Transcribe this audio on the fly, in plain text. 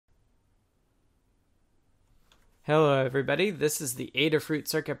Hello, everybody. This is the Adafruit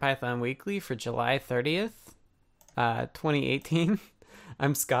CircuitPython Weekly for July 30th, 2018.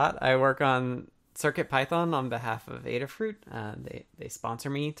 I'm Scott. I work on CircuitPython on behalf of Adafruit. They sponsor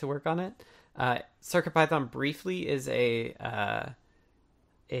me to work on it. CircuitPython briefly is a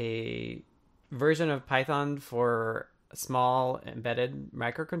version of Python for small embedded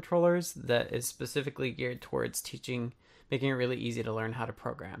microcontrollers that is specifically geared towards making it really easy to learn how to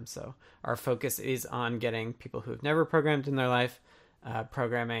program. So our focus is on getting people who've never programmed in their life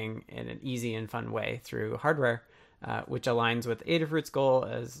programming in an easy and fun way through hardware, which aligns with Adafruit's goal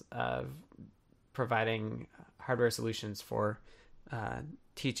as providing hardware solutions for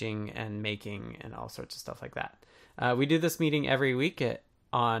teaching and making and all sorts of stuff like that. We do this meeting every week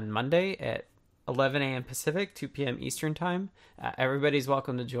on Monday at 11 a.m. Pacific, 2 p.m. Eastern Time. Everybody's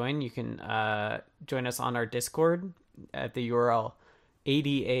welcome to join. You can join us on our Discord at the URL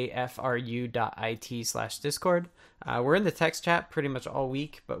adafru.it/discord. We're in the text chat pretty much all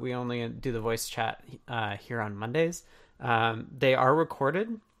week, but we only do the voice chat here on Mondays. They are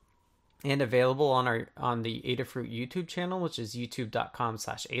recorded and available on the Adafruit YouTube channel, which is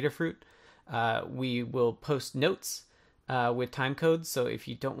youtube.com/Adafruit. We will post notes with time codes, so if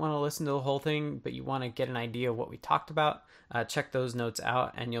you don't want to listen to the whole thing, but you want to get an idea of what we talked about, check those notes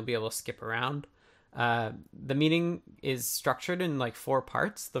out and you'll be able to skip around. The meeting is structured in like 4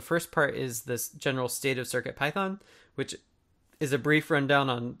 parts. The first part is this general state of CircuitPython, which is a brief rundown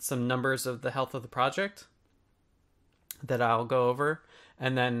on some numbers of the health of the project that I'll go over.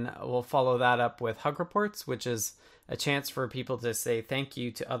 And then we'll follow that up with hug reports, which is a chance for people to say thank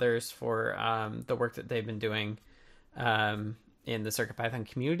you to others for the work that they've been doing in the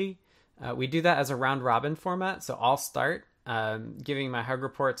CircuitPython community. We do that as a round robin format. So I'll start giving my hug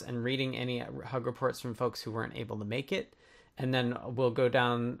reports and reading any hug reports from folks who weren't able to make it. And then we'll go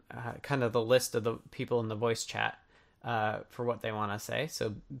down kind of the list of the people in the voice chat for what they want to say.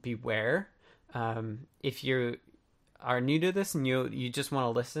 So beware. If you are new to this and you just want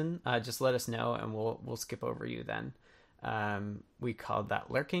to listen, just let us know and we'll skip over you then. We called that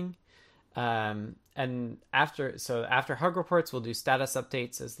lurking. And after hug reports, we'll do status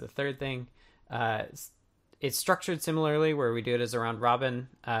updates as the third thing. It's structured similarly where we do it as a round robin,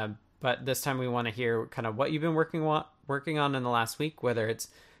 but this time we want to hear kind of what you've been working on in the last week, whether it's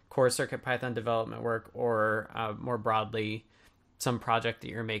core CircuitPython development work or more broadly some project that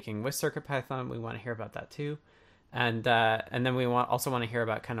you're making with CircuitPython. We want to hear about that too, and then we also want to hear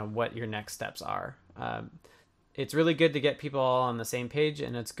about kind of what your next steps are. It's really good to get people all on the same page,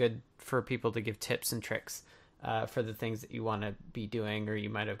 and it's good for people to give tips and tricks for the things that you want to be doing or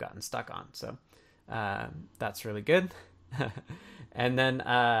you might have gotten stuck on. So that's really good. And then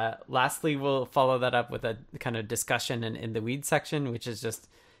lastly, we'll follow that up with a kind of discussion in the weed section, which is just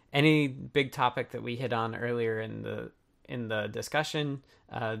any big topic that we hit on earlier in the discussion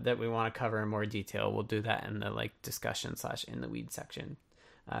that we want to cover in more detail. We'll do that in the discussion / in the weed section.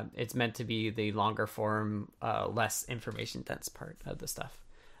 It's meant to be the longer form, less information dense part of the stuff,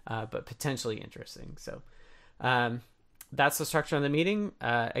 but potentially interesting. So that's the structure of the meeting.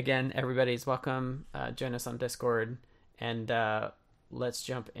 Again, everybody's welcome. Join us on Discord, and let's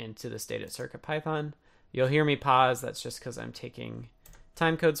jump into the state of CircuitPython. You'll hear me pause. That's just because I'm taking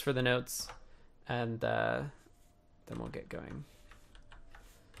time codes for the notes, and then we'll get going.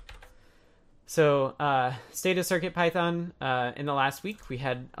 So, state of CircuitPython, in the last week, we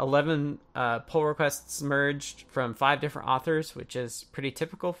had 11 pull requests merged from 5 different authors, which is pretty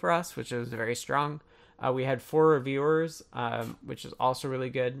typical for us, which is very strong. We had 4 reviewers, which is also really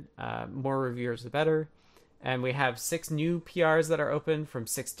good. More reviewers, the better. And we have 6 new PRs that are open from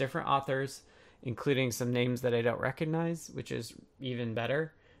 6 different authors, including some names that I don't recognize, which is even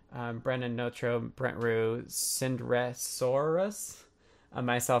better. Brennan Notro, Brent Rue, Sindresaurus,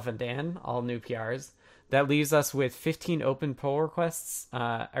 myself and Dan, all new PRs. That leaves us with 15 open pull requests.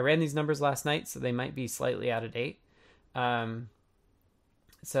 I ran these numbers last night, so they might be slightly out of date.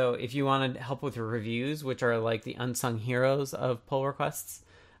 So if you want to help with reviews, which are like the unsung heroes of pull requests,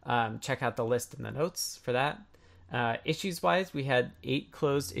 check out the list in the notes for that. Issues-wise, we had 8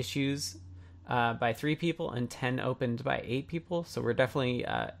 closed issues by 3 people and 10 opened by 8 people. So we're definitely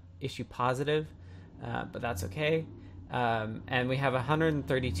issue positive, but that's okay. And we have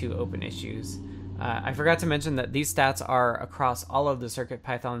 132 open issues. I forgot to mention that these stats are across all of the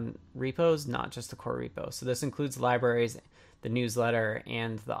CircuitPython repos, not just the core repo. So this includes libraries, the newsletter,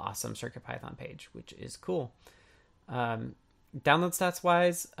 and the awesome CircuitPython page, which is cool. Download stats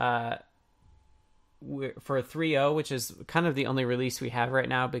wise, for 3.0, which is kind of the only release we have right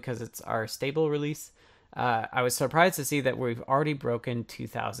now because it's our stable release, I was surprised to see that we've already broken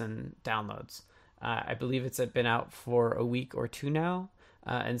 2,000 downloads. I believe it's been out for a week or two now,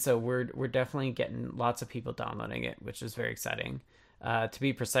 and so we're definitely getting lots of people downloading it, which is very exciting. To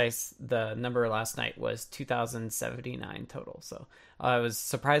be precise, the number last night was 2,079 total. So I was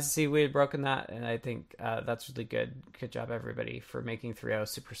surprised to see we had broken that, and I think that's really good. Good job, everybody, for making 3.0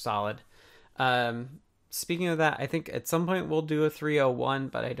 super solid. Speaking of that, I think at some point we'll do a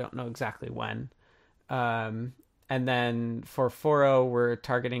 3.01, but I don't know exactly when. And then for 4.0, we're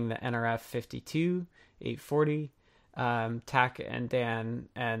targeting the NRF 52, 840. Tak and Dan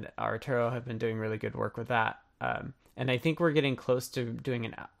and Arturo have been doing really good work with that. And I think we're getting close to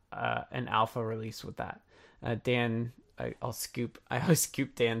doing an alpha release with that. Dan, I always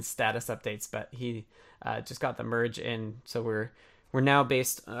scoop Dan's status updates, but he just got the merge in, so we're now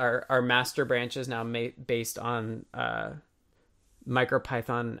based. Our master branch is now based on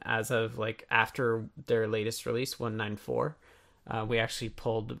MicroPython as of like after their latest release 194. We actually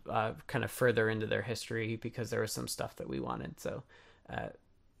pulled kind of further into their history because there was some stuff that we wanted. So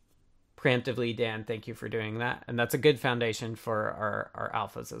preemptively, Dan, thank you for doing that. And that's a good foundation for our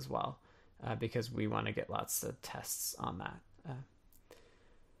alphas as well, because we want to get lots of tests on that.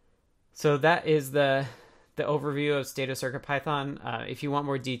 So that is the overview of State of CircuitPython. If you want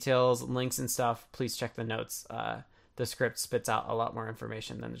more details, links and stuff, please check the notes. The script spits out a lot more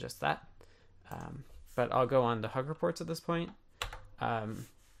information than just that. But I'll go on to Hug Reports at this point.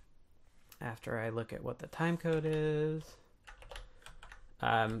 After I look at what the time code is.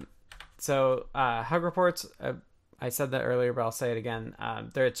 So Hug Reports, I said that earlier, but I'll say it again.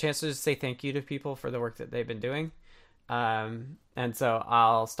 They're a chance to say thank you to people for the work that they've been doing. And so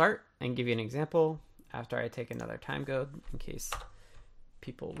I'll start and give you an example after I take another time code in case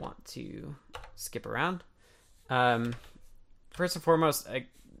people want to skip around. First and foremost,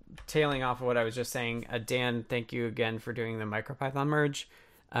 tailing off of what I was just saying, Dan, thank you again for doing the MicroPython merge.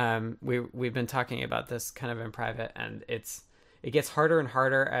 We've been talking about this kind of in private, and it gets harder and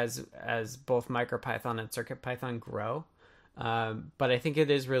harder as both MicroPython and CircuitPython grow. But I think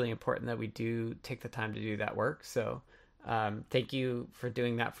it is really important that we do take the time to do that work. So thank you for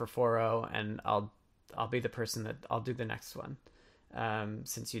doing that for 4.0, and I'll be the person that I'll do the next one,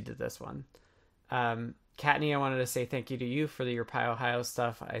 since you did this one. Kattni, I wanted to say thank you to you for your PyOhio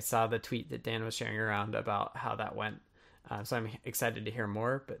stuff. I saw the tweet that Dan was sharing around about how that went. So I'm excited to hear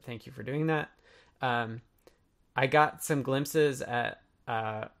more, but thank you for doing that. I got some glimpses at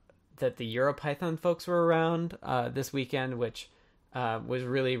that the EuroPython folks were around this weekend, which was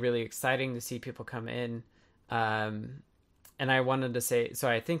really, really exciting to see people come in. And I wanted to say, so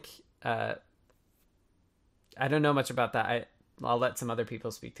I think, I don't know much about that. I'll let some other people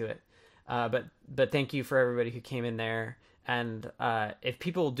speak to it. But thank you for everybody who came in there. And if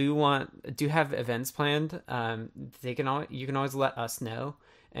people do have events planned, you can always let us know.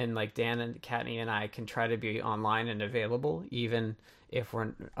 And like Dan and Kattni and I can try to be online and available, even if we're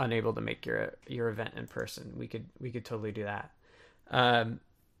unable to make your event in person. We could totally do that.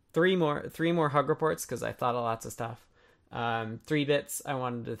 Three more Hug Reports, because I thought of lots of stuff. 3-Bits, I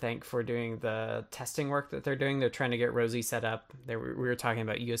wanted to thank for doing the testing work that they're doing. They're trying to get Rosie set up. We were talking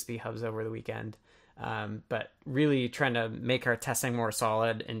about USB hubs over the weekend, but really trying to make our testing more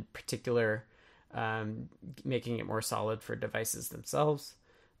solid, in particular, making it more solid for devices themselves.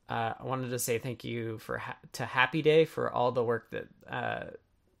 I wanted to say thank you to Happy Day for all the work that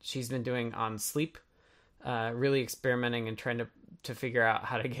she's been doing on sleep, really experimenting and trying to figure out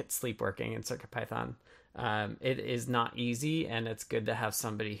how to get sleep working in CircuitPython. It is not easy, and it's good to have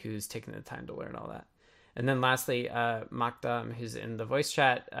somebody who's taking the time to learn all that. And then lastly, Makdam, who's in the voice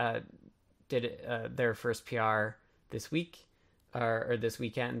chat, did their first PR this week or this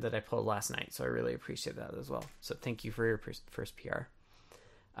weekend that I pulled last night. So I really appreciate that as well. So thank you for your first PR.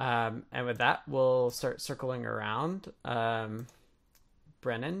 And with that, we'll start circling around.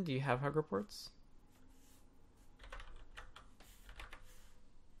 Brennan, do you have Hug Reports?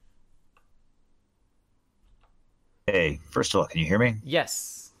 Hey, first of all, can you hear me?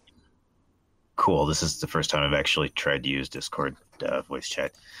 Yes. Cool. This is the first time I've actually tried to use Discord voice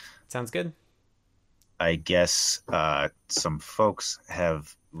chat. Sounds good. I guess some folks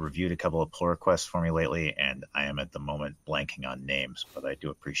have reviewed a couple of pull requests for me lately, and I am at the moment blanking on names, but I do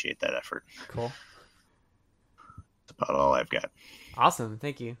appreciate that effort. Cool. That's about all I've got. Awesome.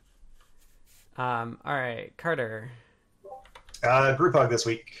 Thank you. All right, Carter. Group hug this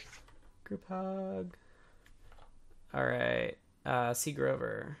week. Group hug. All right, C.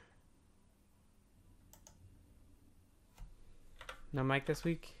 Grover. No mic this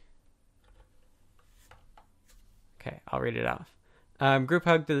week? Okay, I'll read it off. Group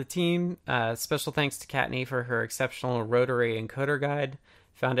hug to the team. Special thanks to Kattni for her exceptional rotary encoder guide.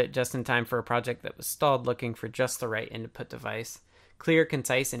 Found it just in time for a project that was stalled looking for just the right input device. Clear,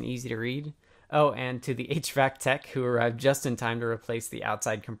 concise, and easy to read. Oh, and to the HVAC tech who arrived just in time to replace the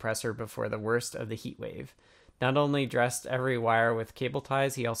outside compressor before the worst of the heat wave. Not only dressed every wire with cable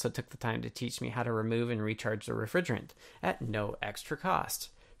ties, he also took the time to teach me how to remove and recharge the refrigerant at no extra cost.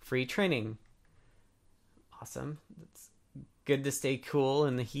 Free training. Awesome. It's good to stay cool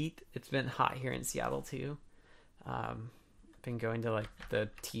in the heat. It's been hot here in Seattle too. Been going to like the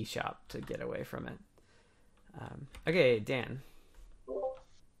tea shop to get away from it. Okay, Dan.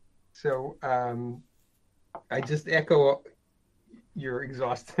 So I just echo your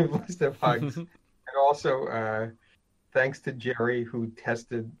exhaustive list of hugs. And also thanks to Jerry who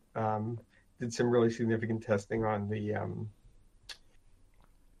tested, did some really significant testing on the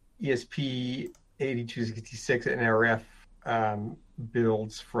ESP 8266 NRF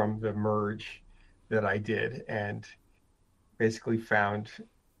builds from the merge that I did, and basically found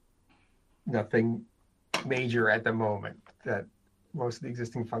nothing major at the moment. That most of the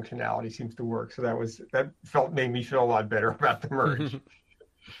existing functionality seems to work. So made me feel a lot better about the merge.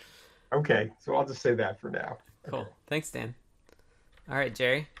 Okay, so I'll just say that for now. Cool. Okay. Thanks, Dan. All right,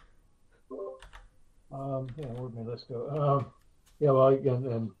 Jerry. Where'd my list go? Well,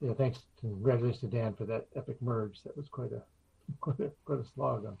 again, and thanks, congratulations to Dan for that epic merge. That was quite a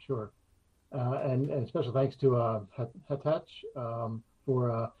slog, I'm sure. And special thanks to Hatach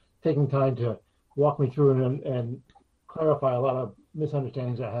for taking time to walk me through and clarify a lot of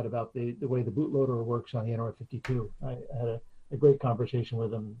misunderstandings I had about the way the bootloader works on the NR52. I had a great conversation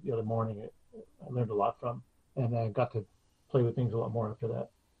with him the other morning. I learned a lot from, and I got to play with things a lot more after that.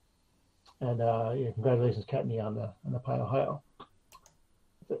 And congratulations, Kattni, on the Pi Ohio.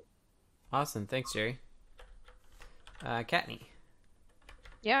 That's it. Awesome. Thanks, Jerry. Kattni.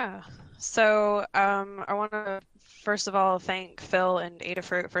 Yeah. So I want to first of all thank Phil and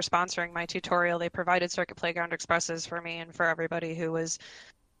Adafruit for sponsoring my tutorial. They provided Circuit Playground Expresses for me and for everybody who was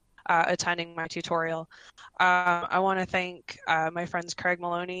attending my tutorial. I want to thank my friends Craig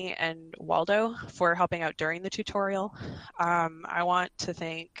Maloney and Waldo for helping out during the tutorial. I want to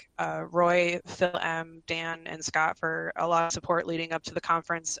thank Roy, Phil M, Dan, and Scott for a lot of support leading up to the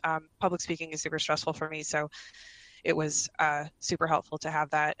conference. Public speaking is super stressful for me, so it was super helpful to have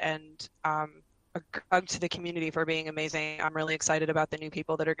that. And a hug to the community for being amazing. I'm really excited about the new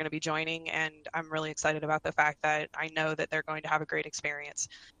people that are going to be joining, and I'm really excited about the fact that I know that they're going to have a great experience.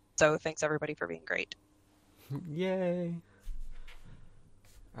 So thanks everybody for being great. Yay.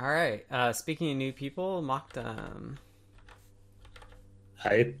 All right. Speaking of new people, Mokdam.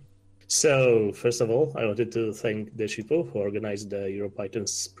 Hi. So first of all, I wanted to thank the people who organized the EuroPython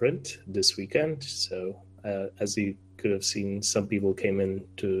sprint this weekend. So as you could have seen, some people came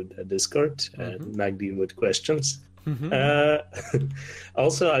into the Discord and nagged you with questions.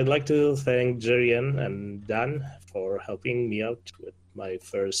 Also, I'd like to thank Jerian and Dan for helping me out with my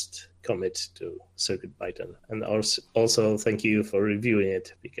first commit to CircuitPython. And also thank you for reviewing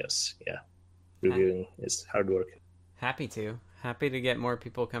it, because reviewing is hard work. Happy to get more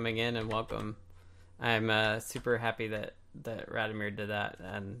people coming in, and welcome. I'm super happy that Radomir did that,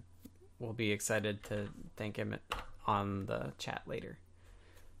 and we'll be excited to thank him on the chat later.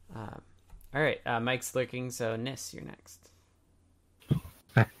 All right, Mike's lurking, so Nis, you're next.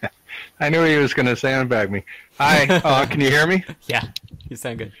 I knew he was going to sandbag me. Hi, can you hear me? Yeah, you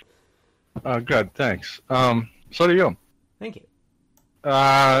sound good. Good, thanks. So do you. Thank you.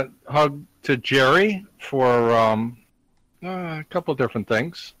 Hug to Jerry for a couple of different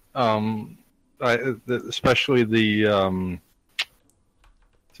things. Especially the,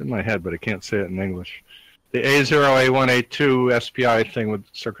 it's in my head, but I can't say it in English. The A0, A1, A2 SPI thing with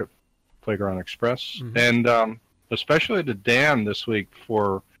Circuit Playground Express. And especially to Dan this week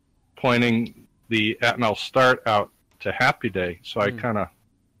for pointing the Atmel start out to Happy Day. So I kind of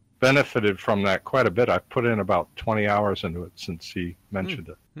benefited from that quite a bit. I put in about 20 hours into it since he mentioned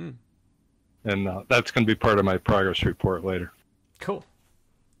it. And that's going to be part of my progress report later. Cool.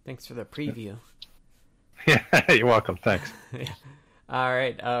 Thanks for the preview. Yeah, you're welcome. Thanks. Yeah. All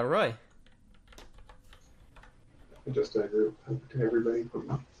right, Roy. Just a group to everybody.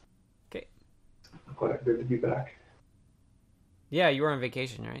 Okay. Glad good to be back. Yeah, you were on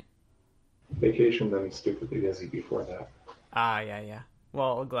vacation, right? Vacation, then stupidly busy before that. Yeah.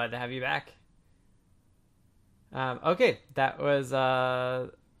 Well, glad to have you back. Okay, that was a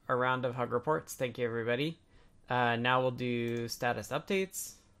round of hug reports. Thank you, everybody. Now we'll do status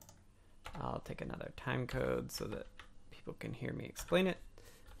updates. I'll take another time code so that people can hear me explain it.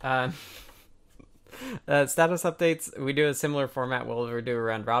 Status updates, we do a similar format. We'll do a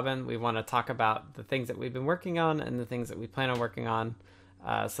round robin. We want to talk about the things that we've been working on and the things that we plan on working on.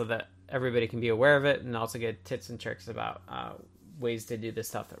 so that everybody can be aware of it and also get tips and tricks about ways to do the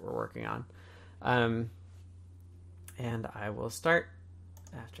stuff that we're working on. And I will start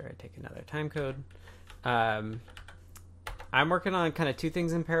after I take another time code. I'm working on kind of two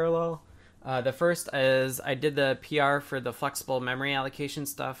things in parallel. The first is I did the PR for the flexible memory allocation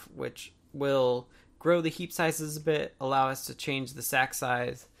stuff, which will grow the heap sizes a bit, allow us to change the stack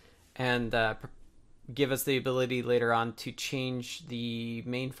size, and give us the ability later on to change the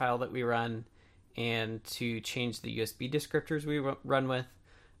main file that we run and to change the USB descriptors we run with.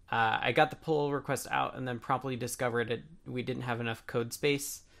 I got the pull request out and then promptly discovered we didn't have enough code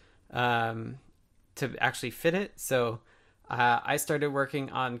space to actually fit it. So I started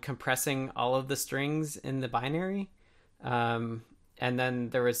working on compressing all of the strings in the binary. And then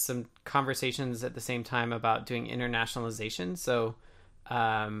there was some conversations at the same time about doing internationalization. So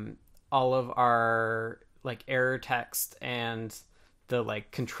all of our like error text and the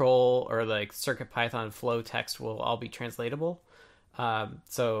like control or like CircuitPython flow text will all be translatable.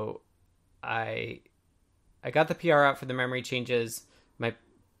 So I got the PR out for the memory changes,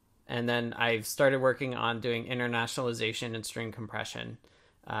 and then I've started working on doing internationalization and string compression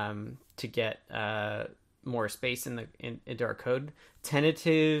to get more space into our code.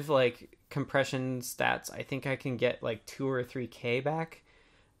 Tentative like compression stats, I think I can get like 2 or 3K back,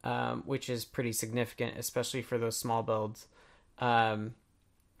 which is pretty significant, especially for those small builds.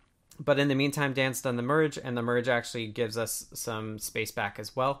 But in the meantime, Dan's done the merge, and the merge actually gives us some space back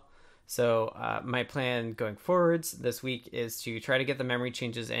as well. So my plan going forwards this week is to try to get the memory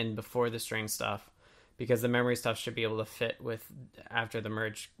changes in before the string stuff, because the memory stuff should be able to fit with after the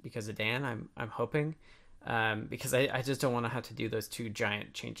merge because of Dan. I'm hoping, because I just don't want to have to do those two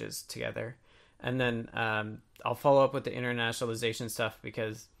giant changes together. And then I'll follow up with the internationalization stuff,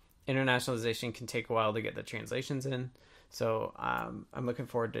 because internationalization can take a while to get the translations in. So I'm looking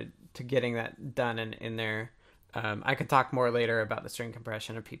forward to getting that done and in there. I could talk more later about the string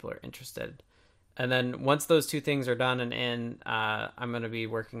compression if people are interested. And then once those two things are done and in, I'm going to be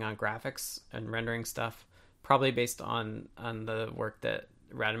working on graphics and rendering stuff, probably based on the work that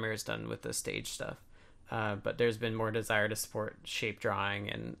Radomir has done with the stage stuff. But there's been more desire to support shape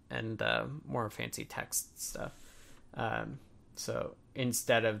drawing and more fancy text stuff. So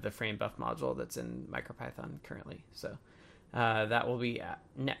instead of the FrameBuff module that's in MicroPython currently. So that will be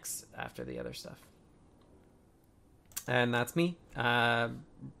next after the other stuff. And that's me.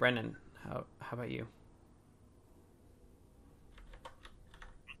 Brennan, how about you?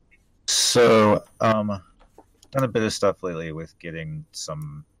 So, done a bit of stuff lately with getting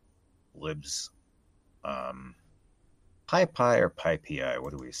some libs. PyPy or PyPI,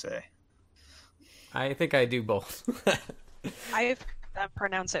 what do we say? I think I do both. I've heard them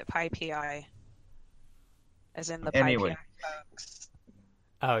pronounce it PyPI, as in the Anyway. PyPI folks.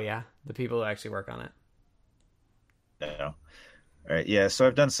 Oh yeah, the people who actually work on it. No. All right. Yeah. So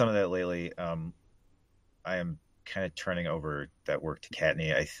I've done some of that lately. I am kind of turning over that work to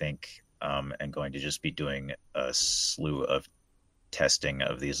Kattni, I think, and going to just be doing a slew of testing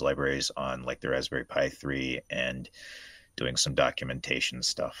of these libraries on like the Raspberry Pi 3 and doing some documentation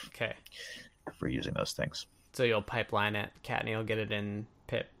stuff. Okay. For using those things. So you'll pipeline it. Kattni will get it in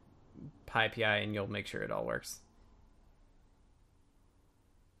pip PyPI, and you'll make sure it all works.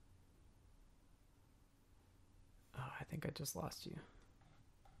 I think I just lost you.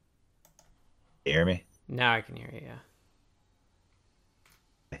 You hear me? Now I can hear you,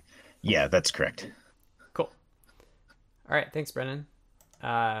 yeah. Yeah, that's correct. Cool. All right, thanks, Brennan.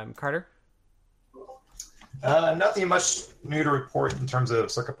 Carter? Nothing much new to report in terms of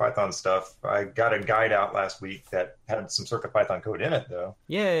CircuitPython stuff. I got a guide out last week that had some CircuitPython code in it, though.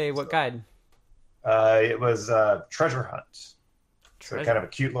 Yay, what guide? It was Treasure Hunt. So kind of a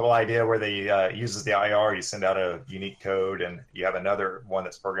cute little idea where they uses the IR. You send out a unique code, and you have another one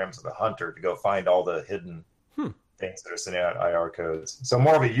that's programmed to the hunter to go find all the hidden things that are sending out IR codes. So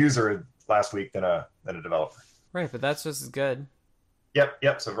more of a user last week than a developer. Right, but that's just as good.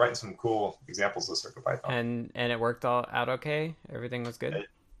 Yep. So writing some cool examples of CircuitPython. And it worked all out okay? Everything was good?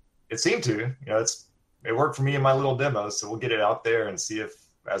 It seemed to. It worked for me in my little demos. So we'll get it out there and see if,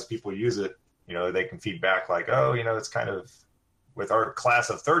 as people use it, they can feedback like, oh, it's kind of. With our class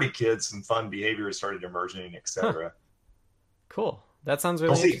of 30 kids, some fun behaviors started emerging, etc. Huh. Cool. That sounds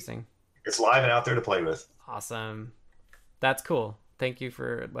really interesting. It's live and out there to play with. Awesome. That's cool. Thank you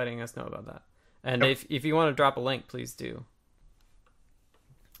for letting us know about that. And if you want to drop a link, please do.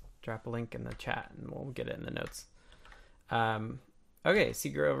 Drop a link in the chat, and we'll get it in the notes. Okay,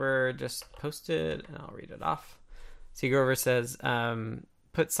 Seagrover just posted, and I'll read it off. Seagrover says,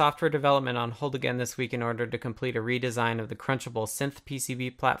 put software development on hold again this week in order to complete a redesign of the Crunchable Synth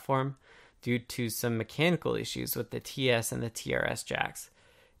PCB platform due to some mechanical issues with the TS and the TRS jacks.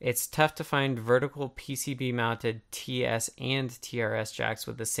 It's tough to find vertical PCB-mounted TS and TRS jacks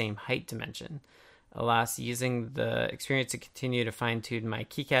with the same height dimension. Alas, using the experience to continue to fine-tune my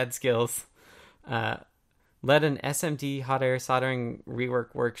KiCad skills, led an SMD hot air soldering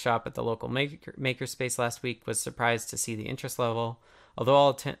rework workshop at the local makerspace last week, was surprised to see the interest level. Although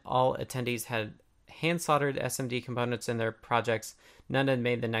all attendees had hand-soldered SMD components in their projects, none had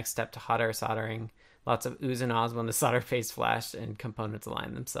made the next step to hot air soldering. Lots of oohs and ahs when the solder face flashed and components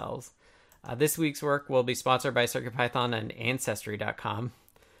aligned themselves. This week's work will be sponsored by CircuitPython and Ancestry.com.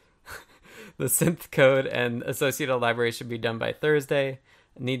 The synth code and associated library should be done by Thursday.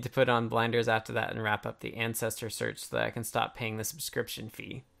 I need to put on blinders after that and wrap up the ancestor search so that I can stop paying the subscription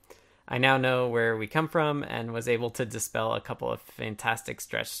fee. I now know where we come from and was able to dispel a couple of fantastic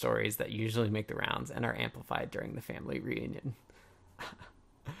stretch stories that usually make the rounds and are amplified during the family reunion.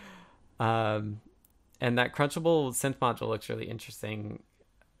 And that Crunchable synth module looks really interesting.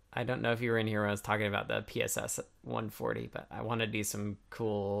 I don't know if you were in here when I was talking about the PSS 140, but I want to do some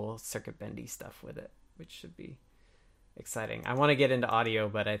cool circuit bendy stuff with it, which should be exciting. I want to get into audio,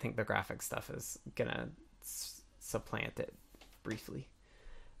 but I think the graphic stuff is going to supplant it briefly.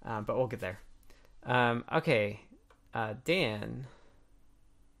 But we'll get there. Okay. Dan.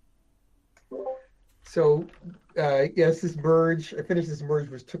 So, yes, this merge, I finished this merge,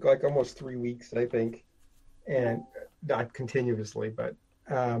 which took like almost 3 weeks, I think, and not continuously, but,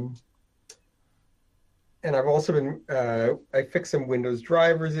 and I've also been, I fixed some Windows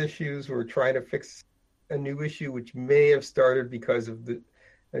drivers issues. We're trying to fix a new issue, which may have started because of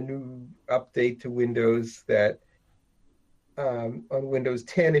a new update to Windows that, on Windows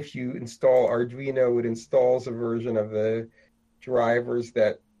 10, if you install Arduino, it installs a version of the drivers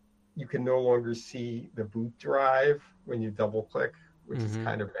that you can no longer see the boot drive when you double click, which is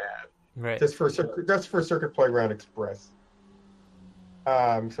kind of bad. Right. Just for Circuit Playground Express.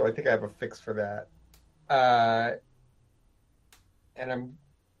 So I think I have a fix for that. And I'm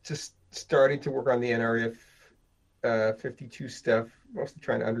just starting to work on the NRF 52 stuff, mostly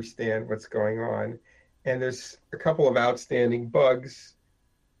trying to understand what's going on. And there's a couple of outstanding bugs,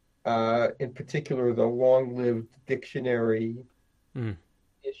 in particular the long-lived dictionary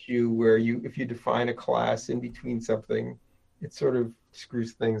issue where if you define a class in between something, it sort of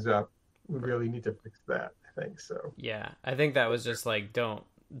screws things up. We really need to fix that, I think so. Yeah, I think that was just like don't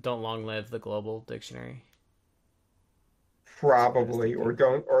long live the global dictionary. Probably, or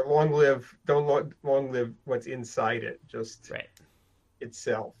don't long live what's inside it, just right.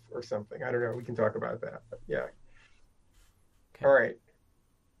 Itself or something. I don't know. We can talk about that. But yeah. Okay.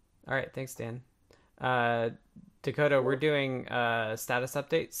 All right. Thanks, Dan. Dakota, we're doing status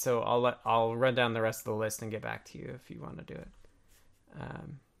updates, so I'll run down the rest of the list and get back to you if you want to do it.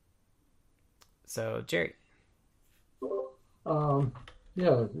 So Jerry.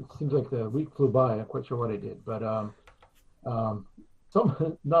 Yeah, it seems like the week flew by. I'm not quite sure what I did, but not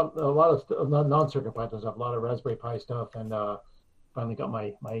a lot of non-circuit Python stuff, a lot of Raspberry Pi stuff, and finally got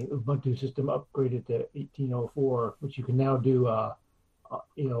my Ubuntu system upgraded to 1804, which you can now do,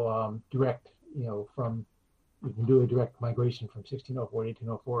 direct, from, you can do a direct migration from 1604 to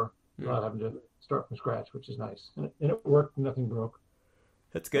 1804 without having to start from scratch, which is nice. And it worked, nothing broke.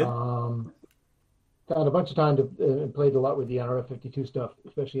 That's good. Found a bunch of time to played a lot with the NRF 52 stuff,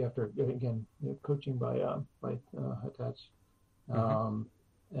 especially after again coaching by Attach,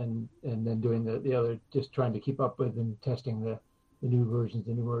 and then doing the other, just trying to keep up with and testing the new versions,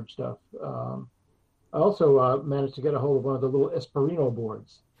 the new merge stuff. I also managed to get a hold of one of the little Esperino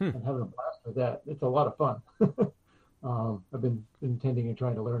boards and having a blast with that. It's a lot of fun. I've been intending and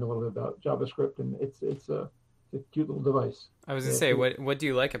trying to learn a little bit about JavaScript, and it's a cute little device. I was gonna say, what do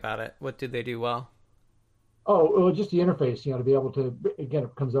you like about it? What did they do well? Oh, well, just the interface, to be able to, again,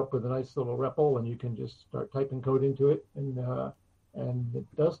 it comes up with a nice little REPL, and you can just start typing code into it, and it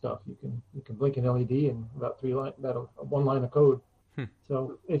does stuff. You can blink an LED in about one line of code.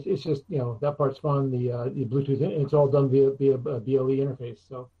 So it's just, that part's fun. The Bluetooth, it's all done via a BLE interface.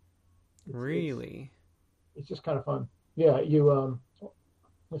 So it's just kind of fun. Yeah, you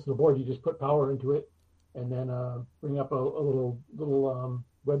this little board, you just put power into it, and then bring up a little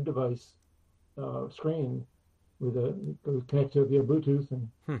web device screen with connect to via Bluetooth, and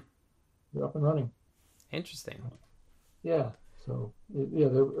you're up and running. Interesting. Yeah. So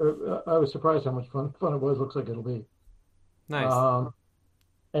I was surprised how much fun it was. Looks like it'll be nice.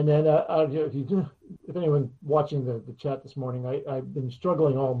 And then if anyone watching the chat this morning, I've been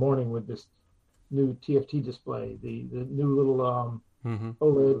struggling all morning with this new TFT display, the new little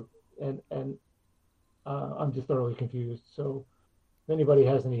OLED, and I'm just thoroughly confused. So if anybody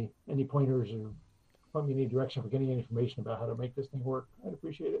has any pointers or point me any direction for getting any information about how to make this thing work, I'd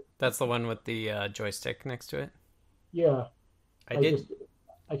appreciate it. That's the one with the joystick next to it. Yeah, I did.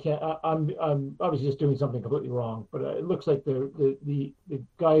 I can't. I'm obviously just doing something completely wrong, but it looks like the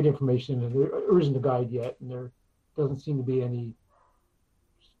guide information, and there isn't a guide yet, and there doesn't seem to be any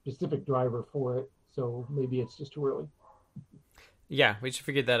specific driver for it. So maybe it's just too early. Yeah, we should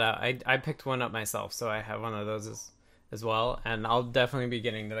figure that out. I picked one up myself, so I have one of those as well, and I'll definitely be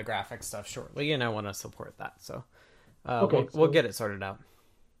getting to the graphic stuff shortly, and I want to support that. So okay, we'll get it sorted out.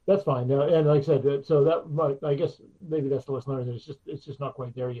 That's fine. And like I said, so that might, I guess maybe that's the lesson learned. It's just not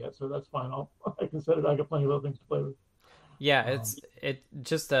quite there yet. So that's fine. I can set it. I got plenty of other things to play with. Yeah, it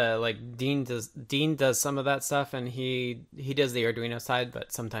just like Dean does some of that stuff, and he does the Arduino side,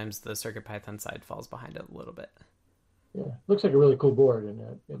 but sometimes the CircuitPython side falls behind it a little bit. Yeah, looks like a really cool board, and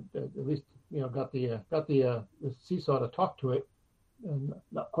at least got the Seesaw to talk to it, and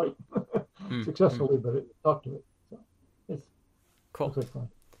not quite successfully, but it talked to it. So it's cool. Looks like fun.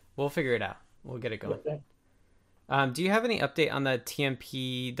 We'll figure it out. We'll get it going. Yeah, do you have any update on the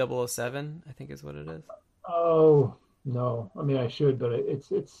TMP 007? I think is what it is. Oh no, I mean I should, but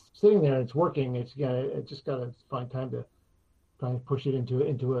it's sitting there and it's working. It just got to find time to try and push it into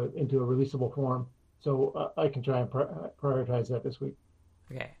a releasable form. So I can try and prioritize that this week.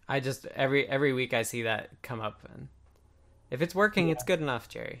 Okay, I just every week I see that come up, and if it's working, it's good enough,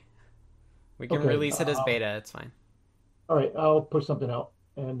 Jerry. We can release it as beta. It's fine. All right, I'll push something out,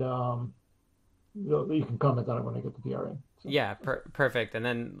 and you can comment on it when I get the DRM. So. Yeah, perfect. And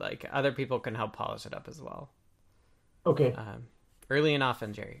then like other people can help polish it up as well. Okay. Early and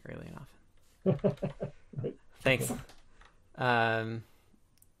often, Jerry. Early and often. Right. Thanks.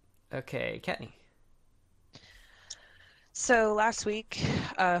 Okay, Kattni. So last week,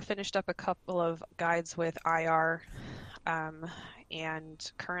 finished up a couple of guides with IR,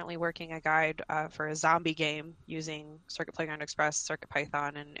 and currently working a guide for a zombie game using Circuit Playground Express,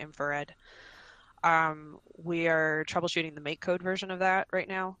 CircuitPython, and Infrared. We are troubleshooting the MakeCode version of that right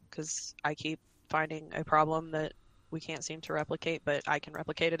now because I keep finding a problem that we can't seem to replicate, but I can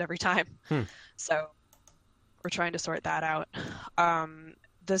replicate it every time. So we're trying to sort that out.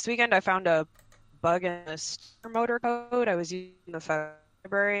 This weekend, I found a bug in the starter motor code. I was using the Feather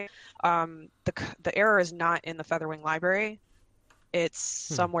library. The error is not in the Featherwing library. It's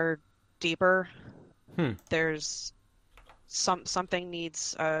somewhere deeper. There's something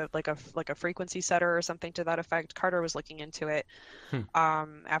needs like a frequency setter or something to that effect. Carter was looking into it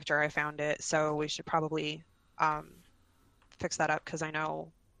after I found it, so we should probably fix that up because I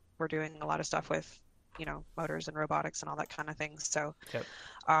know we're doing a lot of stuff with motors and robotics and all that kind of thing. So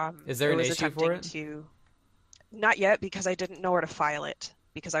is there an issue for it? Not yet, because I didn't know where to file it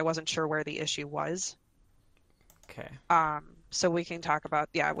because I wasn't sure where the issue was. Okay. So we can talk about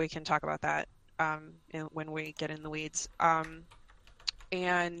that when we get in the weeds.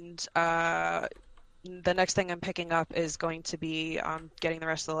 And the next thing I'm picking up is going to be getting the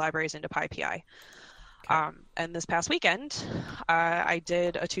rest of the libraries into PyPI. Okay. And this past weekend, I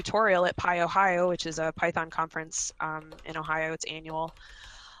did a tutorial at PyOhio, which is a Python conference in Ohio. It's annual.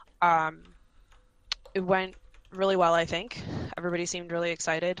 It went really well, I think. Everybody seemed really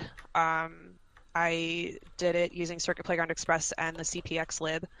excited. I did it using Circuit Playground Express and the CPX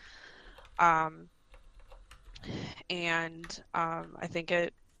lib. And I think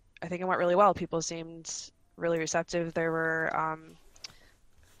it went really well. People seemed really receptive. There were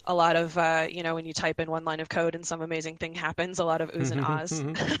a lot of when you type in one line of code and some amazing thing happens, a lot of oohs and ahs,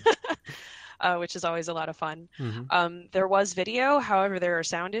 which is always a lot of fun. There was video, however there are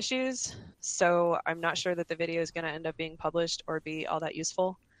sound issues, so I'm not sure that the video is going to end up being published or be all that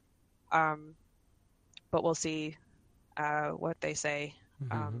useful, but we'll see what they say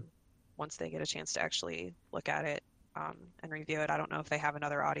once they get a chance to actually look at it and review it. I don't know if they have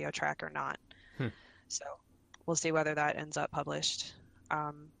another audio track or not, so we'll see whether that ends up published.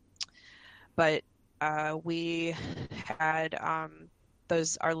 But we had our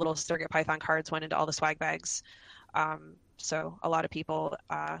little CircuitPython cards went into all the swag bags. So a lot of people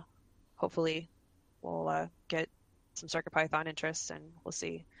hopefully will get some CircuitPython interests, and we'll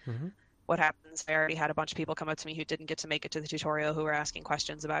see what happens. I already had a bunch of people come up to me who didn't get to make it to the tutorial who were asking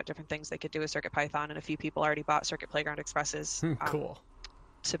questions about different things they could do with CircuitPython, and a few people already bought Circuit Playground Expresses cool.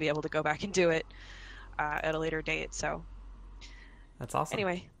 to be able to go back and do it at a later date. So that's awesome.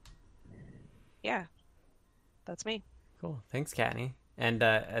 Anyway, yeah, that's me. Cool. Thanks, Kattni. And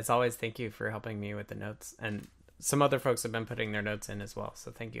as always, thank you for helping me with the notes. And some other folks have been putting their notes in as well,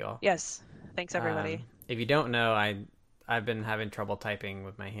 so thank you all. Yes. Thanks, everybody. If you don't know, I've been having trouble typing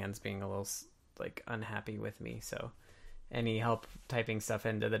with my hands being a little like unhappy with me. So any help typing stuff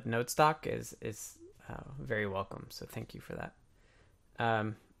into the notes doc is very welcome. So thank you for that.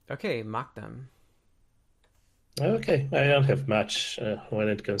 Okay, Makdam. Okay, I don't have much when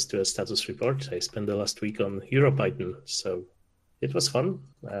it comes to a status report. I spent the last week on EuroPython, so it was fun.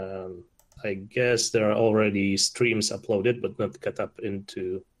 I guess there are already streams uploaded, but not cut up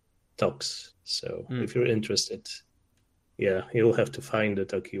into talks. So if you're interested, yeah, you'll have to find the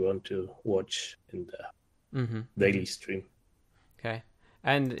talk you want to watch in the daily stream. Okay.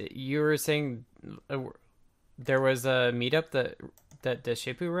 And you were saying there was a meetup that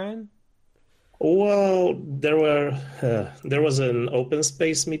Deshipu ran? Well, there was an open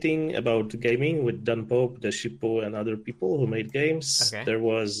space meeting about gaming with Dan Pope, Deshipu, and other people who made games. Okay. There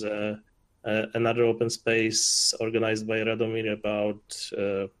was another open space organized by Radomir about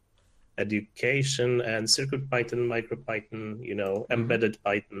education and CircuitPython, MicroPython, embedded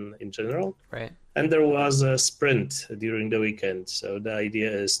Python in general. Right. And there was a sprint during the weekend. So the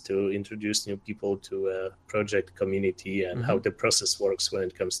idea is to introduce new people to a project community and how the process works when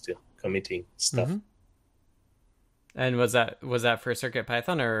it comes to committing stuff. And was that for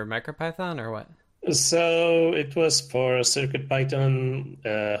CircuitPython or MicroPython or what? So it was for CircuitPython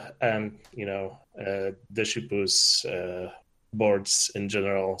and Deshipu's boards in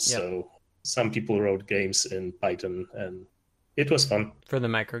general. Yep. So some people wrote games in Python, and it was fun for the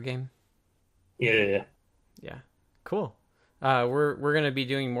micro game. Yeah. Cool. We're gonna be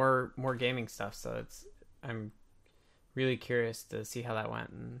doing more gaming stuff, so I'm really curious to see how that went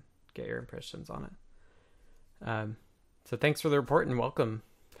and get your impressions on it. So thanks for the report and welcome.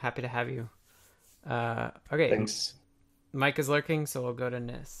 Happy to have you. Okay. Thanks. Mike is lurking, so we'll go to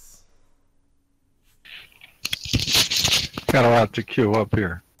Nis. Got a lot to queue up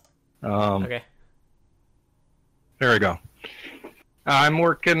here. Okay. There we go. I'm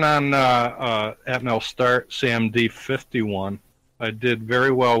working on Atmel Start SAMD 51. I did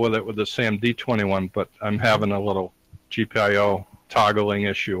very well with it with the SAMD 21, but I'm having a little GPIO toggling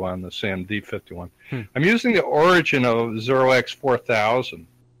issue on the SAMD 51. I'm using the origin of 0x4000,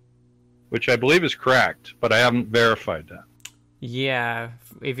 which I believe is correct, but I haven't verified that. Yeah,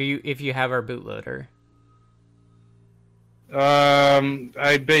 if you have our bootloader.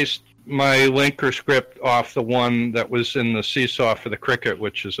 I based my linker script off the one that was in the Seesaw for the Cricket,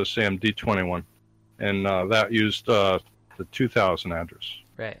 which is a SAMD 21, and that used the 2000 address.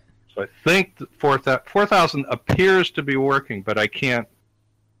 Right. So I think 4000 appears to be working, but I can't.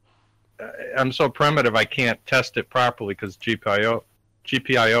 I'm so primitive I can't test it properly because GPIO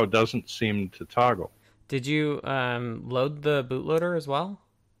doesn't seem to toggle. Did you load the bootloader as well?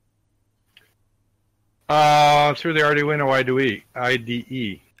 Through the Arduino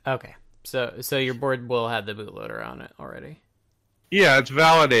IDE. Okay, so your board will have the bootloader on it already. Yeah, it's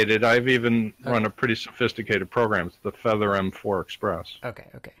validated. I've even run a pretty sophisticated program. It's the Feather M4 Express. Okay.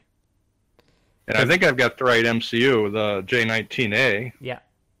 And I think I've got the right MCU, the J19A. Yeah,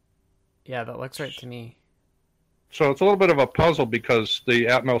 that looks right to me. So it's a little bit of a puzzle because the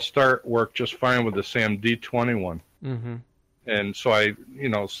Atmel Start worked just fine with the SAMD 21. Mm-hmm. And so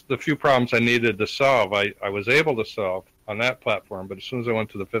the few problems I needed to solve, I was able to solve on that platform. But as soon as I went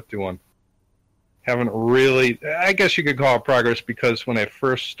to the 51, haven't really, I guess you could call it progress, because when I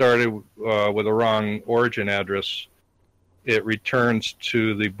first started with the wrong origin address, it returns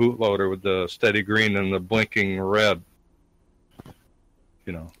to the bootloader with the steady green and the blinking red.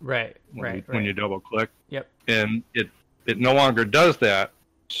 Right. When you double click. Yep. And it no longer does that.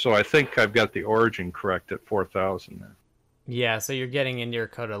 So I think I've got the origin correct at 4000 there. Yeah, so you're getting into your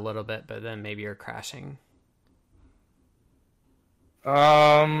code a little bit, but then maybe you're crashing.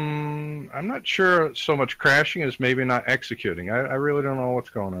 I'm not sure so much crashing as maybe not executing. I really don't know what's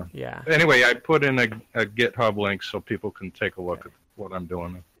going on. Yeah. Anyway, I put in a GitHub link so people can take a look at what I'm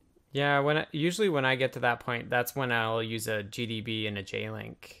doing. Yeah, usually when I get to that point, that's when I'll use a GDB and a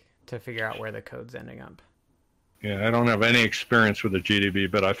JLink to figure out where the code's ending up. Yeah, I don't have any experience with the GDB,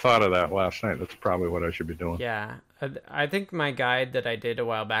 but I thought of that last night. That's probably what I should be doing. Yeah, I think my guide that I did a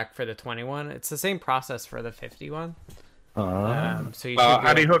while back for the 21, it's the same process for the 51. So you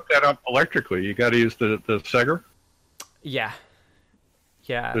how do you hook that up electrically? You got to use the Seger? Yeah.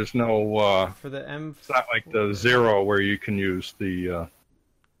 There's no... for the M... It's not like the Zero where you can use the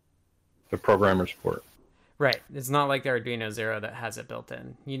programmer's port. Right. It's not like the Arduino Zero that has it built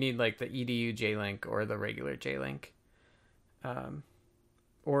in. You need like the EDU JLink or the regular JLink.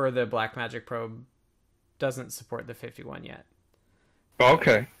 Or the Blackmagic Probe doesn't support the 51 yet.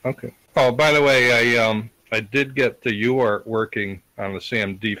 Okay. Oh, by the way, I did get the UART working on the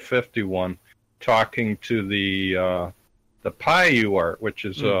SAMD 51, talking to the the Pi UART, which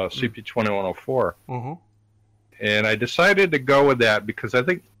is CP2104. Mm-hmm. And I decided to go with that because I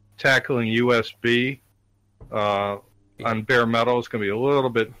think tackling USB on bare metal is going to be a little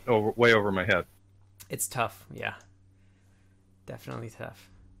bit way over my head. It's tough, yeah. Definitely tough.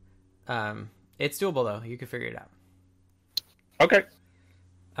 It's doable, though. You can figure it out. Okay.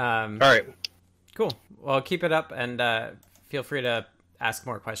 All right. Cool. Well, keep it up, and feel free to ask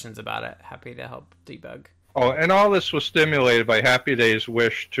more questions about it. Happy to help debug. Oh, and all this was stimulated by Happy Day's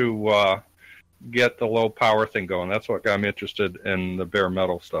wish to get the low power thing going. That's what got me interested in the bare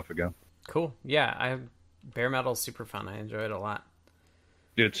metal stuff again. Cool. Yeah, bare metal's super fun. I enjoy it a lot.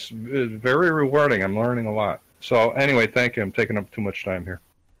 It's very rewarding. I'm learning a lot. So anyway, thank you. I'm taking up too much time here.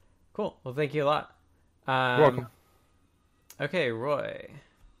 Cool. Well, thank you a lot. You're welcome. Okay, Roy.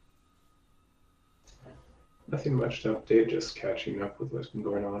 Nothing much to update, just catching up with what's been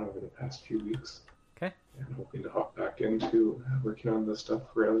going on over the past few weeks. Okay. And hoping to hop back into working on the stuff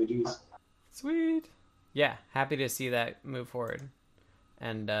for LEDs. Sweet. Yeah, happy to see that move forward.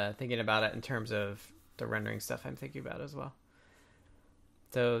 And thinking about it in terms of the rendering stuff I'm thinking about as well.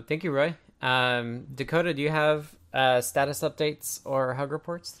 So thank you, Roy. Dakota, do you have status updates or hug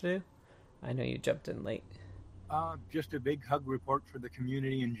reports to do? I know you jumped in late. Just a big hug report for the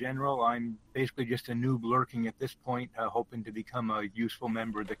community in general. I'm basically just a noob lurking at this point, hoping to become a useful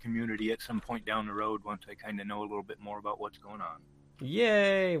member of the community at some point down the road once I kind of know a little bit more about what's going on.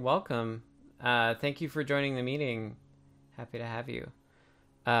 Yay! Welcome. Thank you for joining the meeting. Happy to have you.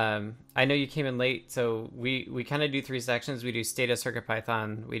 I know you came in late, so we kind of do 3 sections. We do State of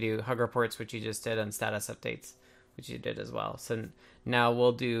CircuitPython, we do hug reports, which you just did, and status updates, which you did as well. So now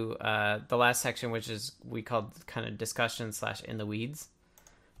we'll do the last section, which is we called kind of discussion / in the weeds.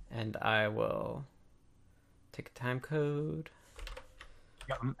 And I will take a time code.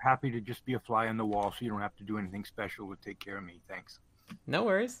 Yeah, I'm happy to just be a fly on the wall, so you don't have to do anything special to take care of me. Thanks. No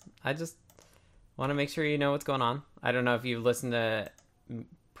worries. I just want to make sure you know what's going on. I don't know if you've listened to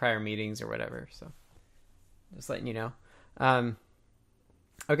prior meetings or whatever, so just letting you know.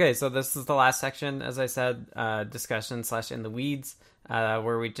 Okay, so this is the last section, as I said, discussion / in the weeds,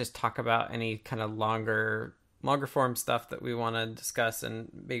 where we just talk about any kind of longer form stuff that we want to discuss and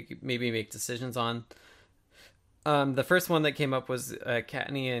maybe make decisions on. The first one that came up was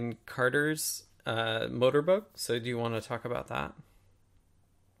Kattni and Carter's motor bug. So do you want to talk about that?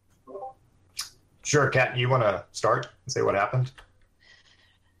 Sure, Kattni, you want to start and say what happened?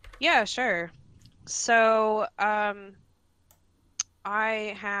 Yeah, sure. So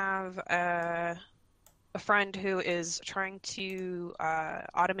I have a friend who is trying to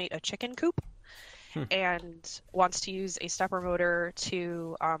automate a chicken coop and wants to use a stepper motor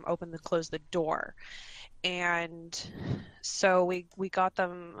to open and close the door. And so we got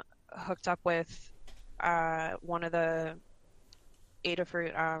them hooked up with one of the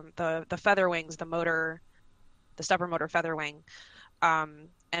Adafruit, the feather wings, the stepper motor feather wing.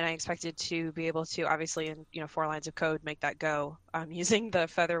 And I expected to be able to, obviously, in 4 lines of code, make that go using the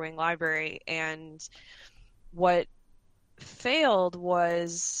Featherwing library. And what failed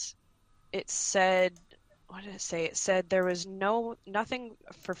was it said, what did it say? It said there was nothing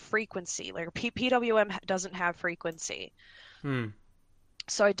for frequency. Like PWM doesn't have frequency.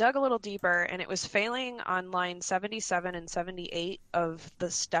 So I dug a little deeper, and it was failing on line 77 and 78 of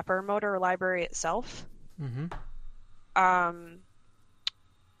the stepper motor library itself.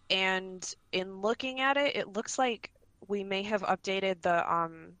 And in looking at it, it looks like we may have updated the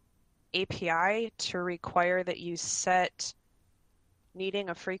API to require that you set needing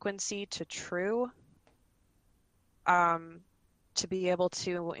a frequency to true to be able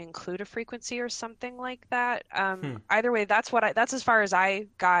to include a frequency or something like that. Either way, that's as far as I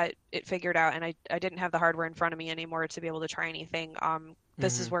got it figured out, and I didn't have the hardware in front of me anymore to be able to try anything.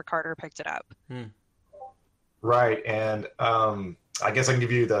 This is where Carter picked it up. Right, and I guess I can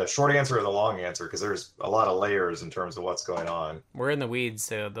give you the short answer or the long answer, because there's a lot of layers in terms of what's going on. We're in the weeds,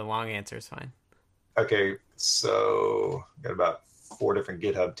 so the long answer is fine. Okay, so got about 4 different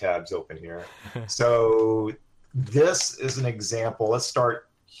GitHub tabs open here. So this is an example. Let's start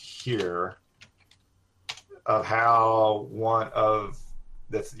here of how one of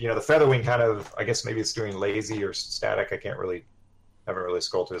the Featherwing kind of, I guess maybe it's doing lazy or static. I haven't really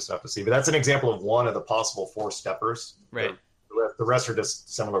scrolled through this enough to see, but that's an example of one of the possible 4 steppers. Right. The rest are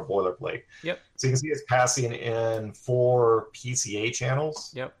just similar boilerplate. Yep. So you can see it's passing in 4 PCA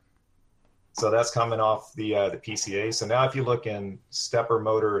channels. Yep. So that's coming off the PCA. So now if you look in stepper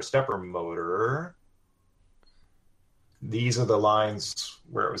motor, these are the lines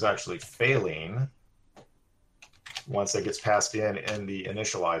where it was actually failing once it gets passed in the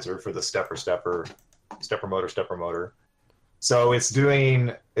initializer for the stepper motor. So it's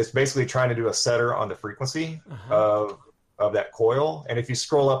basically trying to do a setter on the frequency of that coil. And if you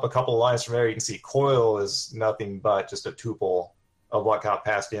scroll up a couple of lines from there, you can see coil is nothing but just a tuple of what got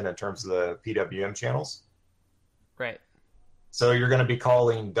passed in terms of the PWM channels. Right. So you're going to be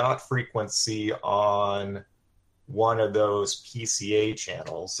calling dot frequency on one of those PCA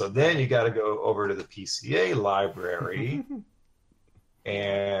channels. So then you got to go over to the PCA library.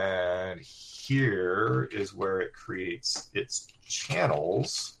 And here is where it creates its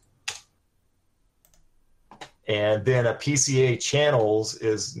channels. And then a PCA channels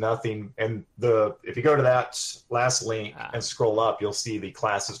is nothing. And if you go to that last link and scroll up, you'll see the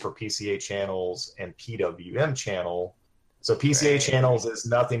classes for PCA channels and PWM channel. So PCA channels is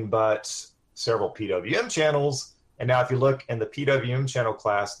nothing but several PWM channels. And now if you look in the PWM channel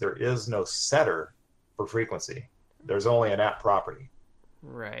class, there is no setter for frequency. There's only an app property.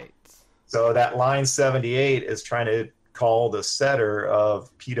 Right. So that line 78 is trying to call the setter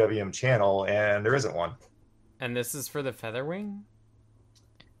of PWM channel, and there isn't one. And this is for the Featherwing?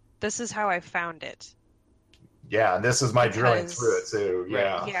 This is how I found it. Yeah, and this is my drilling through it too.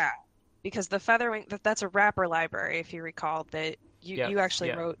 Yeah. Yeah, because the Featherwing, that's a wrapper library, if you recall, that you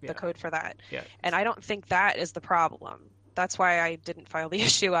actually wrote the code for that. Yeah. And I don't think that is the problem. That's why I didn't file the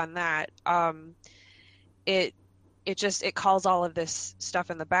issue on that. It calls all of this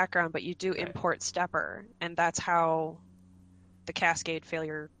stuff in the background, but you do import stepper, and that's how the cascade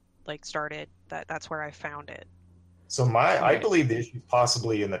failure started. That's where I found it. So I believe the issue is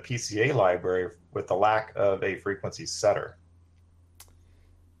possibly in the PCA library with the lack of a frequency setter.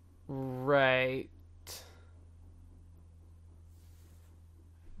 Right.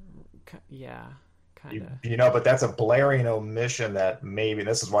 Yeah, kind of. But that's a blaring omission that maybe,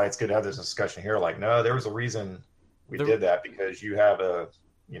 this is why it's good to have this discussion here. No, there was a reason we did that, because you have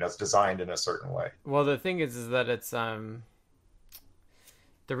it's designed in a certain way. Well, the thing is that it's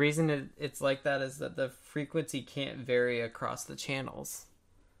the reason it's like that is that the frequency can't vary across the channels,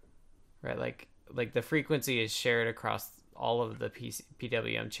 right? Like the frequency is shared across all of the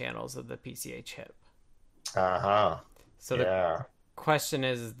PWM channels of the PCA chip. So the question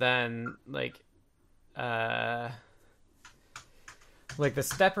is then the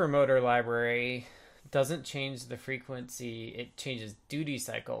stepper motor library doesn't change the frequency, it changes duty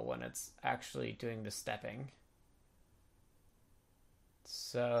cycle when it's actually doing the stepping.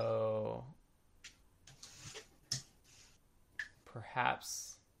 So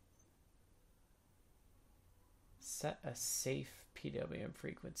perhaps set a safe PWM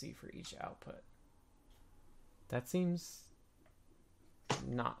frequency for each output. That seems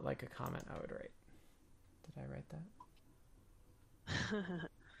not like a comment I would write. Did I write that?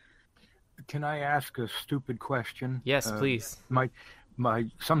 Can I ask a stupid question? Yes, please. My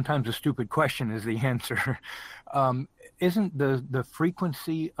sometimes a stupid question is the answer. Isn't the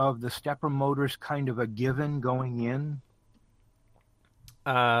frequency of the stepper motors kind of a given going in?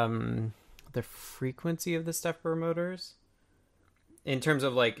 The frequency of the stepper motors? In terms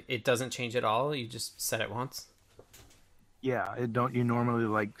of it doesn't change at all, you just set it once? Yeah, don't you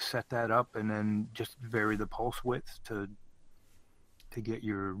normally set that up and then just vary the pulse width to get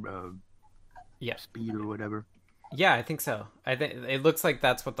your speed or whatever? Yeah, I think so. I think it looks like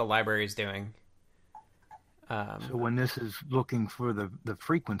that's what the library is doing. So when this is looking for the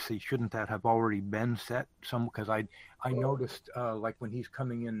frequency, shouldn't that have already been set? Because I noticed when he's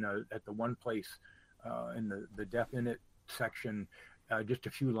coming in at the one place in the def init section, just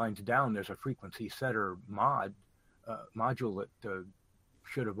a few lines down, there's a frequency setter module that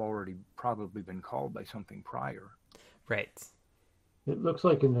should have already probably been called by something prior. Right. It looks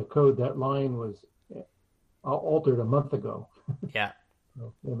like in the code that line was altered a month ago. Yeah.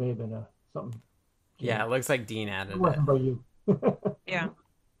 So there may have been something. Yeah, it looks like Dean added it. Wasn't by you. Yeah.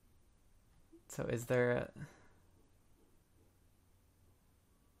 So is there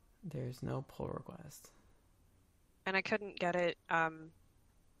there's no pull request. And I couldn't get it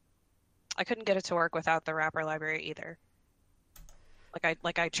to work without the wrapper library either. I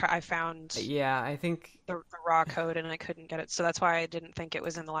found I think the raw code and I couldn't get it. So that's why I didn't think it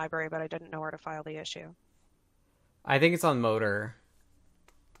was in the library, but I didn't know where to file the issue. I think it's on motor.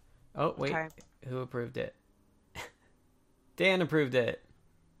 Oh, wait. Okay. Who approved it? Dan approved it.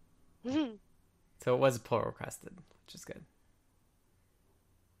 So it was pull requested, which is good.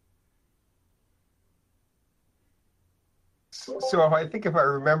 So I think if I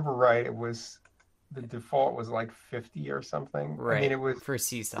remember right, it was the default was 50 or something. Right. I mean, it was for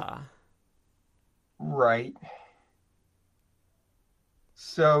Seesaw. Right.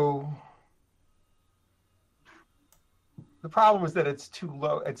 So the problem is that it's too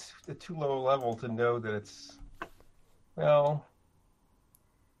low. It's a too low level to know that it's. Well,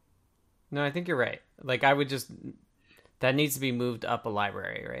 No, I think you're right. Like, I would just... That needs to be moved up a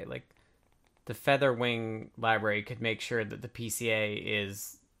library, right? Like, the Featherwing library could make sure that the PCA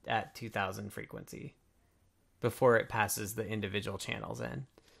is at 2000 frequency before it passes the individual channels in.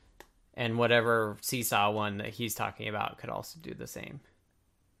 And whatever Seesaw one that he's talking about could also do the same.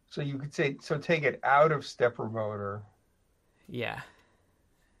 so you could say, so take it out of stepper motor. Yeah.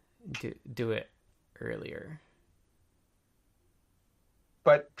 Do it earlier.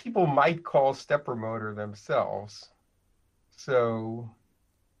 But people might call stepper motor themselves. So...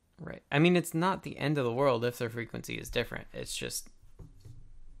 Right. I mean, it's not the end of the world if their frequency is different. It's just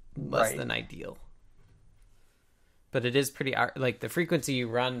less than ideal. But it is pretty... Like, the frequency you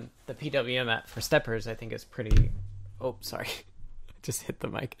run the PWM at for steppers, I think, is pretty... Oh, sorry. Just hit the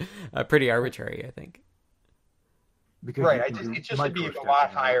mic. Pretty arbitrary, I think. Because right. It just should be a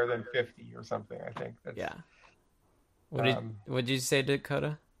lot higher than 50 or something, I think. That's, yeah. What did you say,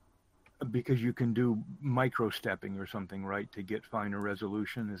 Dakota? Because you can do micro stepping or something, right, to get finer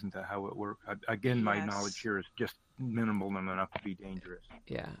resolution. Isn't that how it works? Again, my knowledge here is just minimal enough to be dangerous.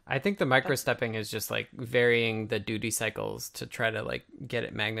 Yeah, I think the micro stepping is just like varying the duty cycles to try to like get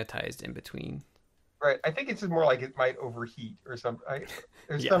it magnetized in between. Right. I think it's more like it might overheat or something.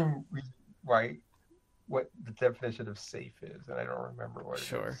 There's some reason why what the definition of safe is, and I don't remember what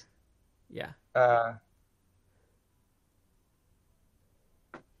it is. Yeah.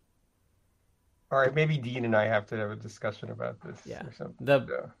 All right, maybe Dean and I have to have a discussion about this or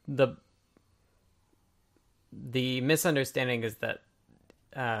something. The misunderstanding is that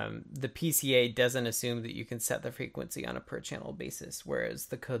the PCA doesn't assume that you can set the frequency on a per channel basis, whereas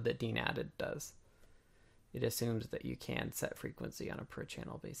the code that Dean added does. It assumes that you can set frequency on a per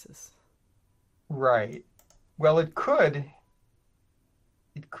channel basis. Right. Well, it could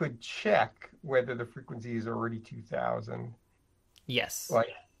check whether the frequency is already 2000. Yes.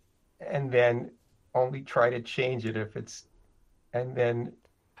 And then only try to change it if it's, and then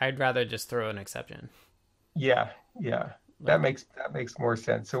I'd rather just throw an exception. Yeah. That makes more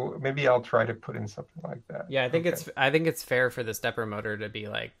sense. So maybe I'll try to put in something like that. Yeah, I think it's fair for the stepper motor to be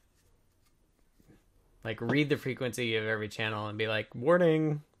like read the frequency of every channel and be like,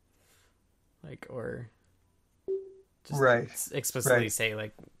 warning, or just explicitly say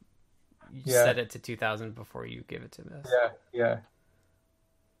you set it to 2000 before you give it to this. Yeah.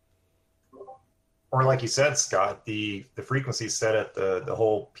 Or like you said, Scott, the frequency set at the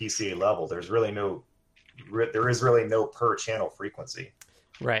whole PCA level. There is really no per channel frequency.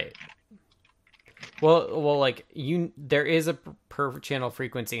 Right. Well, there is a per channel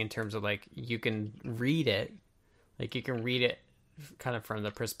frequency in terms of you can read it, you can read it kind of from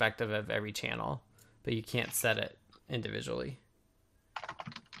the perspective of every channel, but you can't set it individually.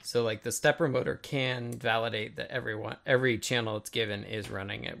 So the stepper motor can validate that every channel it's given is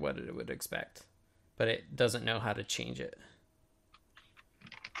running at what it would expect, but it doesn't know how to change it.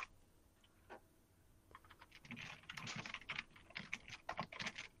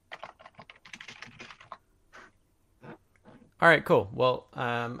 All right, cool. Well,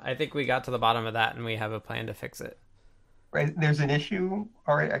 I think we got to the bottom of that, and we have a plan to fix it. Right, there's an issue.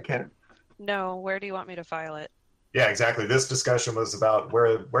 All right, I can't. No, where do you want me to file it? Yeah, exactly. This discussion was about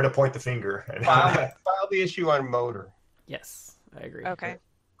where to point the finger. File the issue on motor. Yes, I agree. Okay.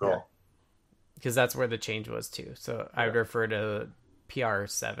 Cool. Because that's where the change was too. So I would refer to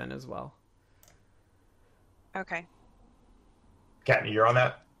PR7 as well. Okay. Katney, you're on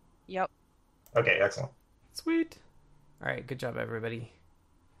that? Yep. Okay, excellent. Sweet. All right, good job, everybody.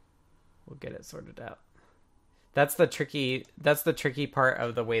 We'll get it sorted out. That's the tricky part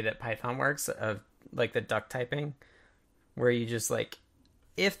of the way that Python works, of the duck typing, where you just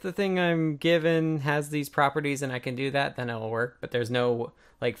if the thing I'm given has these properties and I can do that, then it'll work. But there's no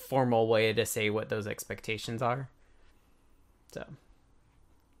formal way to say what those expectations are. So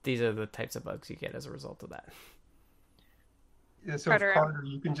these are the types of bugs you get as a result of that. Yeah, so Carter,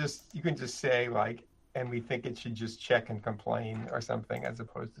 you can just say and we think it should just check and complain or something, as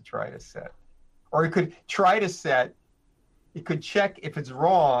opposed to try to set. Or it could try to set. It could check if it's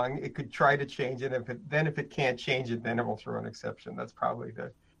wrong. It could try to change it. If it can't change it, then it will throw an exception. That's probably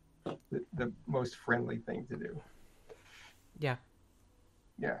the most friendly thing to do. Yeah.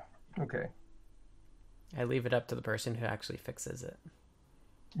 Yeah. Okay. I leave it up to the person who actually fixes it.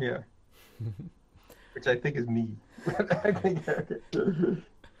 Yeah. Which I think is me.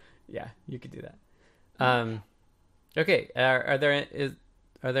 Yeah, you could do that. Okay. Are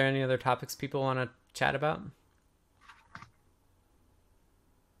there any other topics people want to chat about?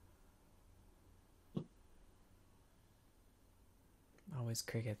 Always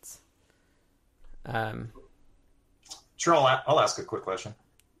crickets. Sure, I'll ask a quick question.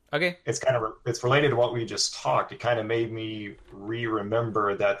 Okay. It's related to what we just talked. It kind of made me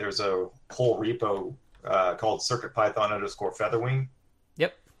remember that there's a whole repo called CircuitPython_Featherwing.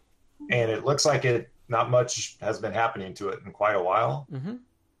 Yep. And it looks like not much has been happening to it in quite a while. Mm-hmm.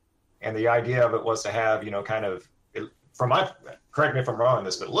 And the idea of it was to have, correct me if I'm wrong on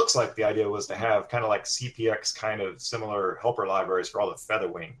this, but it looks like the idea was to have kind of like CPX kind of similar helper libraries for all the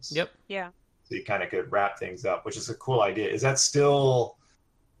Featherwings. Yep. Yeah. So you kind of could wrap things up, which is a cool idea. Is that still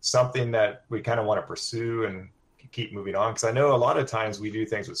something that we kind of want to pursue and keep moving on? Because I know a lot of times we do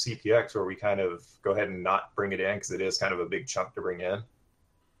things with CPX where we kind of go ahead and not bring it in because it is kind of a big chunk to bring in.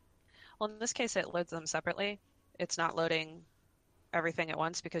 Well, in this case, it loads them separately. It's not loading everything at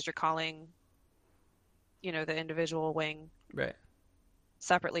once because you're calling, the individual wing right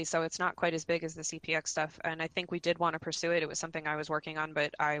separately. So it's not quite as big as the CPX stuff. And I think we did want to pursue it. It was something I was working on,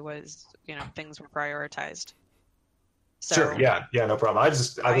 but I was, things were prioritized. So, sure. Yeah. No problem. I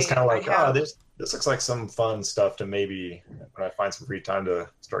was kind of like, this looks like some fun stuff to maybe when I find some free time to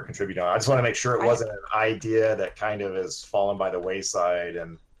start contributing on. I just want to make sure it wasn't an idea that kind of has fallen by the wayside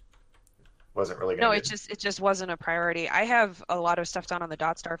and wasn't really going to. No, it just wasn't a priority. I have a lot of stuff done on the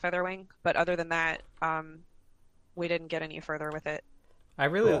 .star Featherwing, but other than that, we didn't get any further with it. I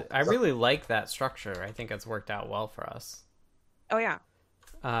really like that structure. I think it's worked out well for us. Oh yeah.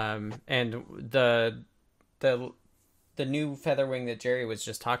 And the new Featherwing that Jerry was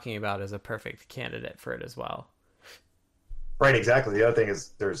just talking about is a perfect candidate for it as well. Right, exactly. The other thing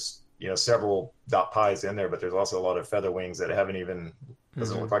is there's several .pies in there, but there's also a lot of Featherwings that haven't even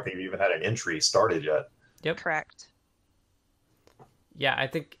doesn't look like they've even had an entry started yet. Yep. Correct. Yeah, I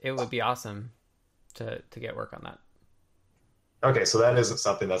think it would be awesome to get work on that. Okay, so that isn't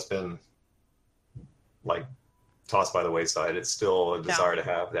something that's been like tossed by the wayside. It's still a desire to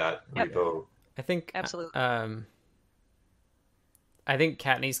have that repo. I think absolutely. I think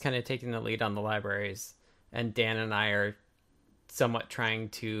Kattni's kind of taking the lead on the libraries, and Dan and I are somewhat trying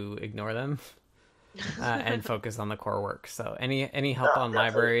to ignore them and focus on the core work. So any help on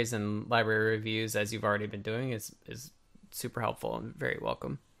libraries and library reviews, as you've already been doing, is super helpful and very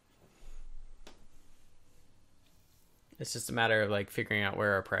welcome. It's just a matter of figuring out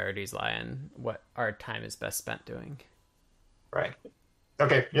where our priorities lie and what our time is best spent doing. Right.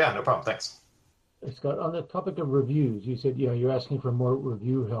 Okay. Yeah, no problem. Thanks. Scott, on the topic of reviews, you said, you're asking for more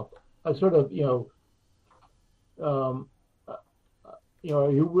review help. I sort of, do you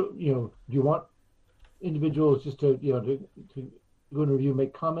want individuals just to go and review,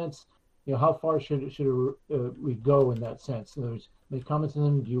 make comments? How far should we go in that sense? In other words, make comments on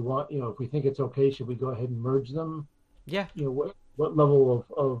them. Do you want, if we think it's okay, should we go ahead and merge them? Yeah. What level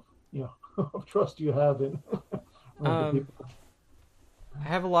of of trust do you have in people? I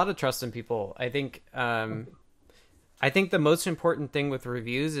have a lot of trust in people. I think the most important thing with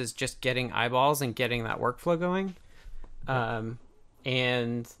reviews is just getting eyeballs and getting that workflow going.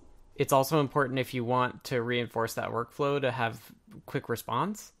 And it's also important if you want to reinforce that workflow to have quick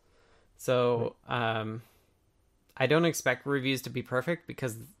response. So I don't expect reviews to be perfect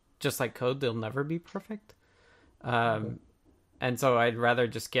because just like code, they'll never be perfect. And so I'd rather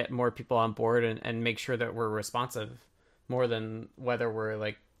just get more people on board and make sure that we're responsive more than whether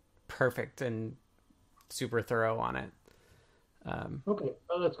we're perfect and super thorough on it. Okay,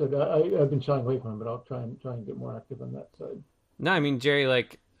 that's good. I've been shying away from it, but I'll try and get more active on that side. No, I mean, Jerry,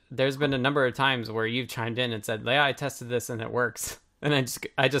 there's been a number of times where you've chimed in and said, "Yeah, I tested this and it works," and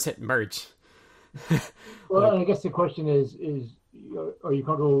I just hit merge. Well, I guess the question is, are you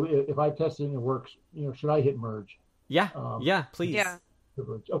comfortable if I test it and it works? Should I hit merge? Yeah, please. Yeah.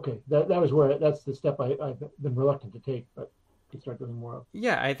 Okay, that was that's the step I've been reluctant to take, but I can start doing more of.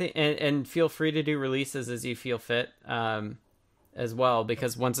 Yeah, I think, and feel free to do releases as you feel fit, as well,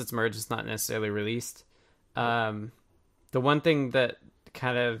 because once it's merged, it's not necessarily released. The one thing that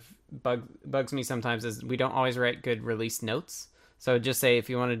kind of bugs me sometimes is we don't always write good release notes. So just say if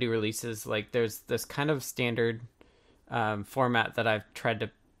you want to do releases, there's this kind of standard format that I've tried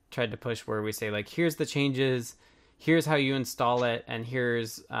to push where we say here's the changes, here's how you install it, and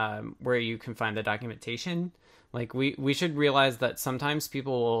here's where you can find the documentation. We should realize that sometimes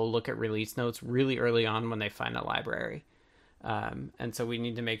people will look at release notes really early on when they find a library. And so we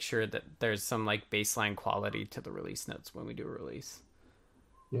need to make sure that there's some baseline quality to the release notes when we do a release.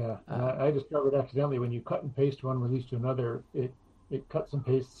 Yeah, and I discovered accidentally when you cut and paste one release to another, it cuts and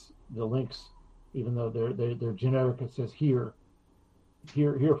pastes the links, even though they're generic. It says here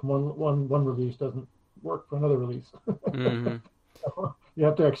from one release doesn't work for another release. Mm-hmm. You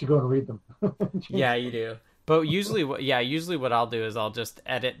have to actually go and read them. Yeah, you do. But usually what I'll do is I'll just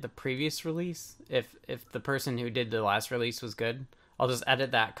edit the previous release. If the person who did the last release was good, I'll just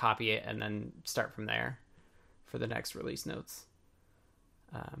edit that, copy it, and then start from there for the next release notes.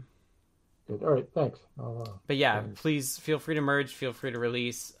 Good. All right, thanks. But yeah, please feel free to merge, feel free to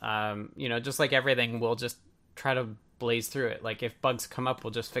release. Just like everything, we'll just try to blaze through it. Like if bugs come up,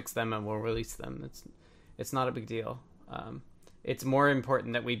 we'll just fix them and we'll release them. It's not a big deal. It's more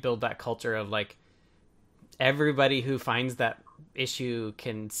important that we build that culture of like everybody who finds that issue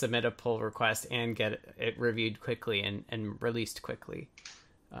can submit a pull request and get it reviewed quickly and released quickly.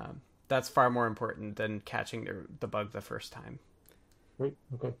 That's far more important than catching the bug the first time. Great.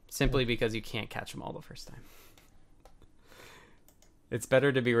 Okay. Simply because you can't catch them all the first time. It's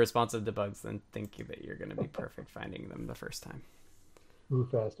better to be responsive to bugs than thinking that you're going to be perfect finding them the first time. Move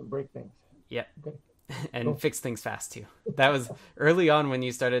fast and break things. Yep. Okay. And Cool. fix things fast too. That was early on when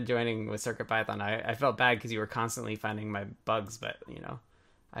you started joining with CircuitPython. I felt bad because you were constantly finding my bugs, but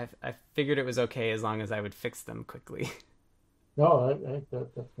I figured it was okay as long as I would fix them quickly. No, I think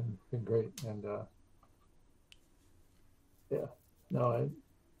that's been great, and I'm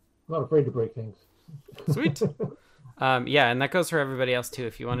not afraid to break things. Sweet. And that goes for everybody else too.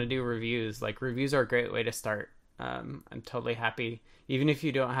 If you want to do reviews, like reviews are a great way to start. I'm totally happy. Even if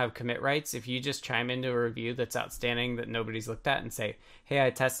you don't have commit rights, if you just chime into a review that's outstanding that nobody's looked at and say, hey,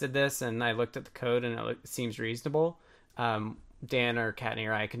 I tested this and I looked at the code and it seems reasonable, Dan or Kattni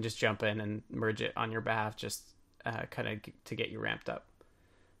or I can just jump in and merge it on your behalf, just kind of to get you ramped up.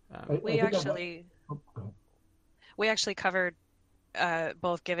 We actually covered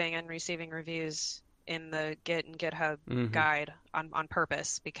both giving and receiving reviews in the Git and GitHub guide on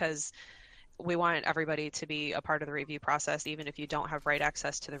purpose, because we want everybody to be a part of the review process, even if you don't have write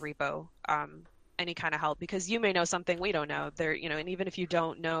access to the repo. Any kind of help, because you may know something we don't know there, and even if you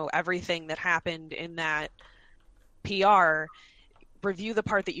don't know everything that happened in that PR, review the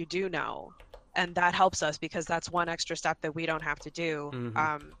part that you do know. And that helps us, because that's one extra step that we don't have to do,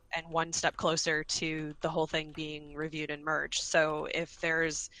 and one step closer to the whole thing being reviewed and merged. So if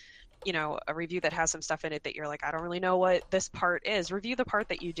there's, a review that has some stuff in it that you're like, I don't really know what this part is, review the part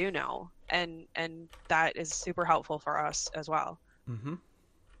that you do know, and that is super helpful for us as well. Mm-hmm.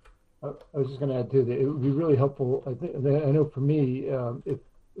 I was just going to add too that it would be really helpful. I know for me, if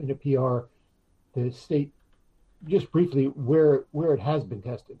in a PR, to state just briefly where it has been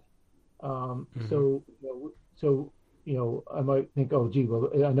tested. So I might think, oh, gee, well,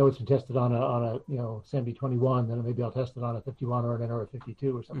 I know it's been tested on a SAMB 21, then maybe I'll test it on a 51 or an NR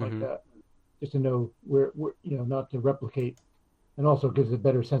 52 or something like that, just to know where not to replicate, and also gives a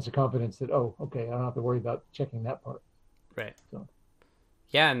better sense of confidence that, oh, okay, I don't have to worry about checking that part. Right. So.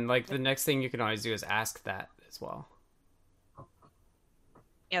 Yeah, and like the next thing you can always do is ask that as well.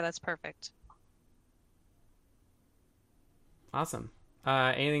 Yeah, that's perfect. Awesome.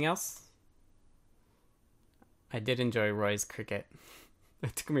 Anything else? I did enjoy Roy's cricket.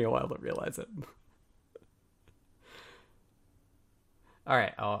 It took me a while to realize it. All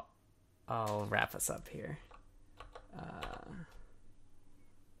right, I'll wrap us up here.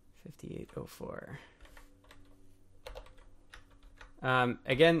 5804.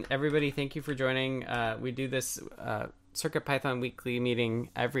 Again, everybody, thank you for joining. We do this CircuitPython weekly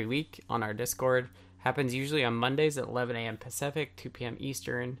meeting every week on our Discord. Happens usually on Mondays at 11 a.m. Pacific, 2 p.m.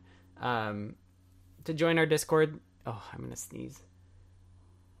 Eastern. To join our Discord, I'm gonna sneeze.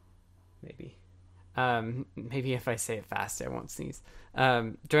 Maybe if I say it fast, I won't sneeze.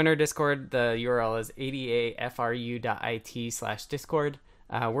 Join our Discord. The URL is adafru.it/discord.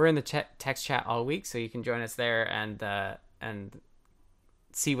 We're in the text chat all week, so you can join us there and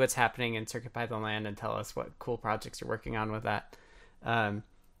see what's happening in CircuitPython land and tell us what cool projects you're working on with that. And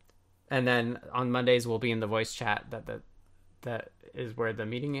then on Mondays we'll be in the voice chat. That is where the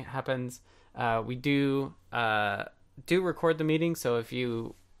meeting happens. We do record the meeting, so if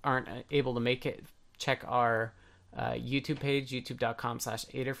you aren't able to make it, check our YouTube page,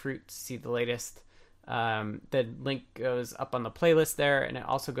 youtube.com/Adafruit, to see the latest. The link goes up on the playlist there, and it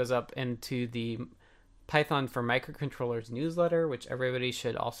also goes up into the Python for Microcontrollers newsletter, which everybody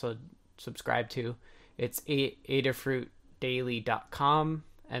should also subscribe to. It's adafruitdaily.com,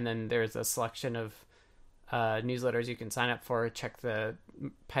 and then there's a selection of newsletters you can sign up for. Check the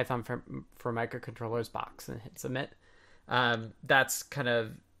Python for Microcontrollers box and hit submit. That's kind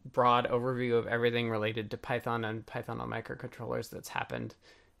of broad overview of everything related to Python and Python on microcontrollers that's happened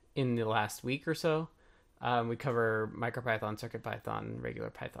in the last week or so. We cover MicroPython, CircuitPython, regular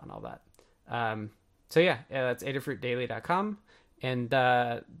Python, all that. That's adafruitdaily.com. And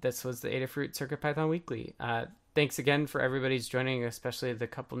this was the Adafruit CircuitPython Weekly. Thanks again for everybody's joining, especially the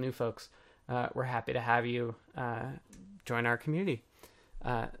couple new folks. we're happy to have you join our community.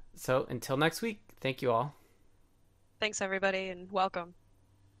 So until next week, thank you all. Thanks, everybody, and welcome.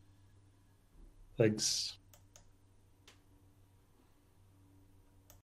 Thanks.